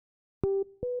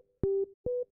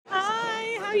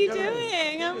are you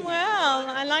doing? I'm well.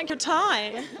 I like your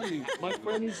tie. My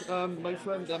friend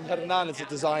Hernan is a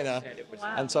designer,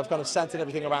 and so I've kind of centered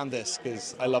everything around this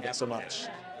because I love it so much.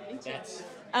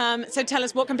 So tell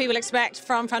us, what can people expect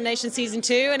from Foundation Season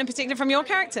 2, and in particular from your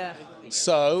character?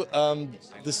 So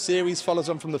the series follows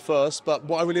on from the first, but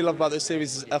what I really love about this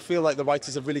series is I feel like the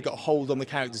writers have really got a hold on the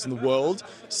characters in the world,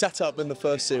 set up in the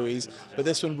first series, but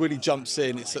this one really jumps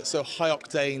in. It's so high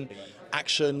octane,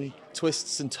 action,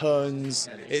 twists and turns.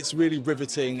 It's really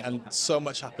riveting and so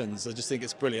much happens. I just think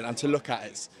it's brilliant, and to look at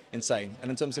it's insane.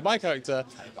 And in terms of my character,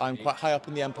 I'm quite high up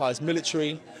in the Empire's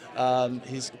military.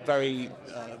 He's very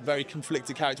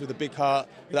conflicted character with a big heart,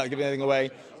 without giving anything away.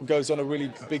 He goes on a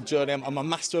really big journey. I'm a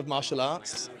master of martial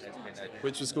arts,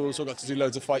 which was cool, so I got to do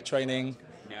loads of fight training,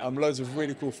 loads of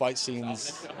really cool fight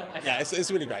scenes. Yeah, it's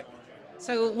really great.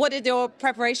 So what did your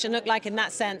preparation look like in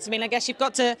that sense? I mean, I guess you've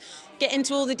got to get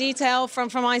into all the detail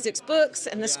from Isaac's books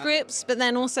and the scripts, but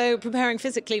then also preparing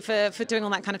physically for doing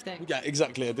all that kind of thing. Yeah,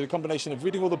 exactly. I did a combination of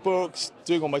reading all the books,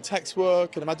 doing all my text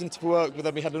work and imaginative work, but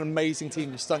then we had an amazing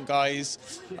team of stunt guys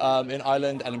in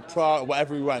Ireland and in Prague,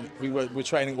 wherever we went. We were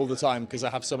training all the time because I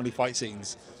have so many fight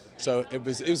scenes. So it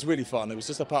was really fun. It was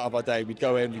just a part of our day. We'd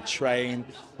go in, we'd train,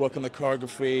 work on the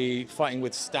choreography, fighting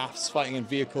with staffs, fighting in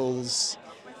vehicles,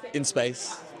 in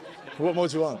space. What more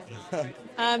do you want?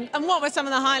 And what were some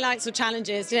of the highlights or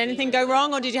challenges? Did anything go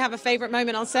wrong, or did you have a favourite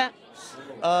moment on set?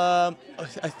 I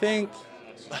think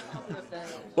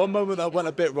one moment that went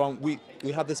a bit wrong, we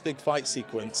had this big fight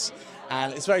sequence,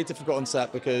 and it's very difficult on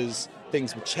set because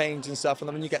things would change and stuff, and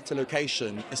then when you get to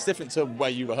location, it's different to where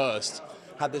you rehearsed.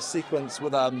 Had this sequence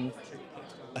with a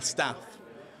staff,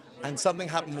 and something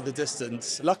happened with the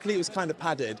distance. Luckily, it was kind of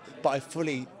padded, but I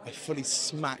fully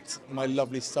smacked my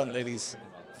lovely stunt lady's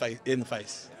face in the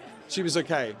face. She was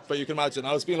okay, but you can imagine,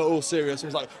 I was being all serious. I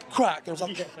was like, crack! I was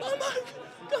like, oh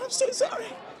my God, I'm so sorry.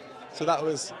 So that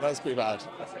was pretty bad.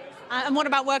 And what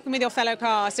about working with your fellow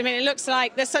cast? I mean, it looks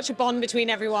like there's such a bond between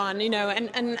everyone, you know,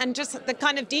 and just the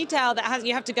kind of detail that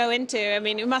you have to go into. I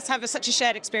mean, you must have such a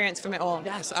shared experience from it all.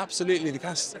 Yes, absolutely. The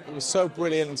cast was so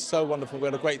brilliant and so wonderful. We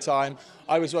had a great time.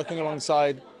 I was working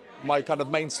alongside, my kind of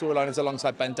main storyline is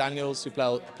alongside Ben Daniels, who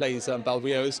plays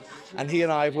Belrios, and he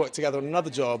and I have worked together on another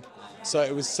job. So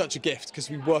it was such a gift because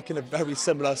we work in a very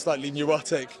similar, slightly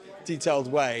neurotic, detailed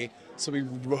way. So we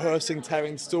were rehearsing,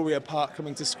 tearing the story apart,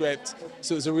 coming to script.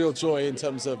 So it was a real joy in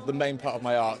terms of the main part of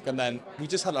my arc. And then we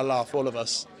just had a laugh, all of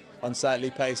us, on set.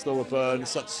 Lee Pace, Laura Byrne,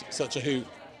 such a hoot.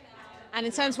 And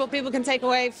in terms of what people can take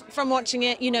away from watching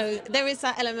it, you know, there is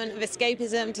that element of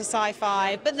escapism to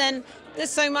sci-fi, but then there's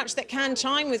so much that can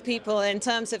chime with people in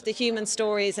terms of the human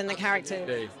stories and the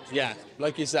characters. Yeah,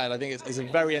 like you said, I think it's a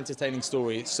very entertaining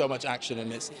story. It's so much action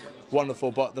and it's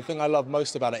wonderful, but the thing I love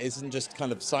most about it isn't just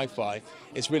kind of sci-fi.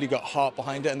 It's really got heart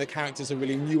behind it, and the characters are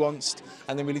really nuanced,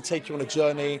 and they really take you on a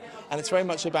journey, and it's very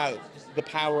much about the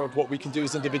power of what we can do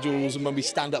as individuals and when we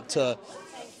stand up to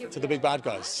the big bad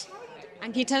guys.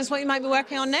 And can you tell us what you might be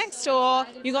working on next, or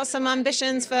you got some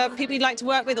ambitions for people you'd like to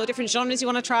work with, or different genres you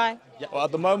want to try? Yeah, well,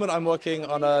 at the moment I'm working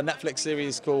on a Netflix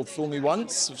series called Fool Me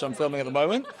Once, which I'm filming at the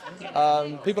moment.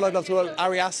 People I'd love to work with,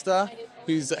 Ari Aster,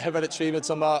 who's Hereditary,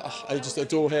 Midsommar, I just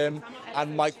adore him,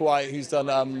 and Mike White, who's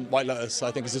done White Lotus, I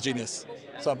think is a genius.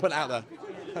 So I'm putting it out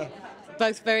there.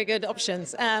 Both very good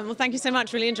options. Well, thank you so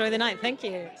much. Really enjoy the night. Thank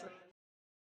you.